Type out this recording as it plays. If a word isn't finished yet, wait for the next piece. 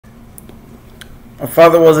My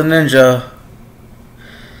father was a ninja.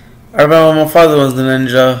 I remember my father was the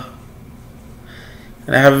ninja.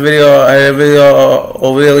 And I have a video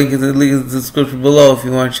over there, link in the description below if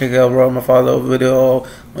you want to check out my father's video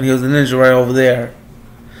when he was a ninja right over there.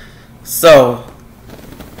 So,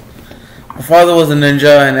 my father was a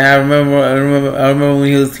ninja, and I remember when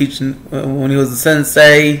he was teaching, when he was a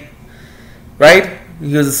sensei, right?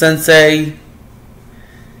 He was a sensei.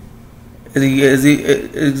 As you can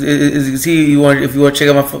see, if you want to check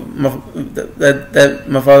out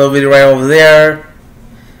my father's video right over there.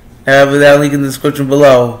 I have that link in the description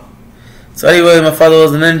below. So anyway, my father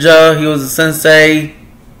was a ninja. He was a sensei.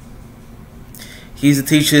 He used to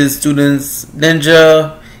teach his students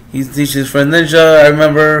ninja. He used to teach his friend ninja. I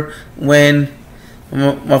remember when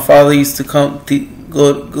my father used to go to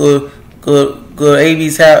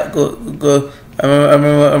AB's house. I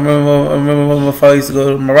remember when my father used to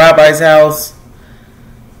go to my rabbi's house,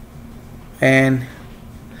 and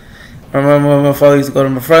I remember when my father used to go to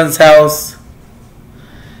my friend's house.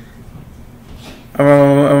 I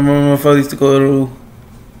remember my father used to go to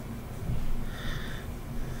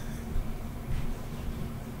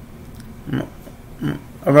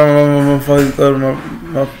my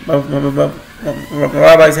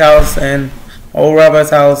rabbi's house and my old rabbi's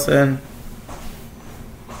house, and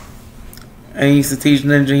he used to teach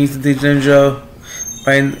ninja. He used to teach ninja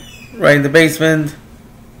right in the basement.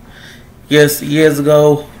 Years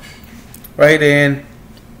ago, right? And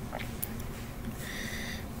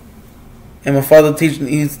my father he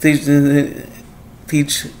used to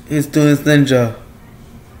teach his students ninja.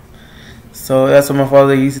 So that's what my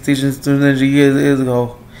father used to teach his students ninja years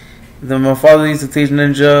ago. Then my father used to teach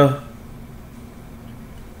ninja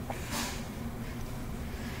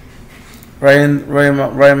right in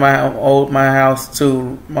my house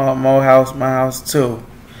too. My house too.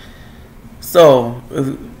 So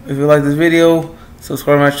if you like this video,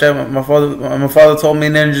 subscribe to my channel. My father taught me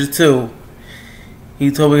ninja too. He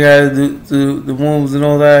told me how to do the moves and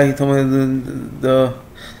all that. He told me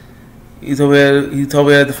he told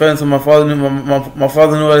me how to defend. So my father knew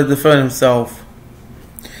how to defend himself.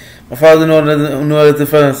 My father knew how to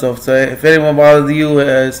defend himself. So if anyone bothers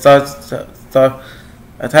you, starts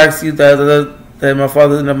attacks you, then my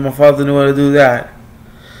father knew how to do that.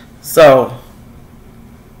 So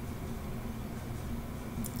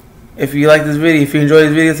if you like this video, if you enjoyed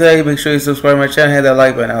this video today, make sure you subscribe to my channel, hit that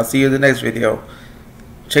like button. I'll see you in the next video.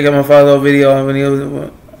 Check out my father's video when he was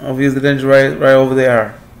the ninja right over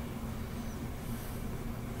there.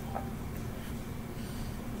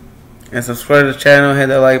 And subscribe to the channel, hit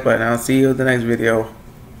that like button. I'll see you in the next video.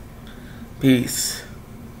 Peace.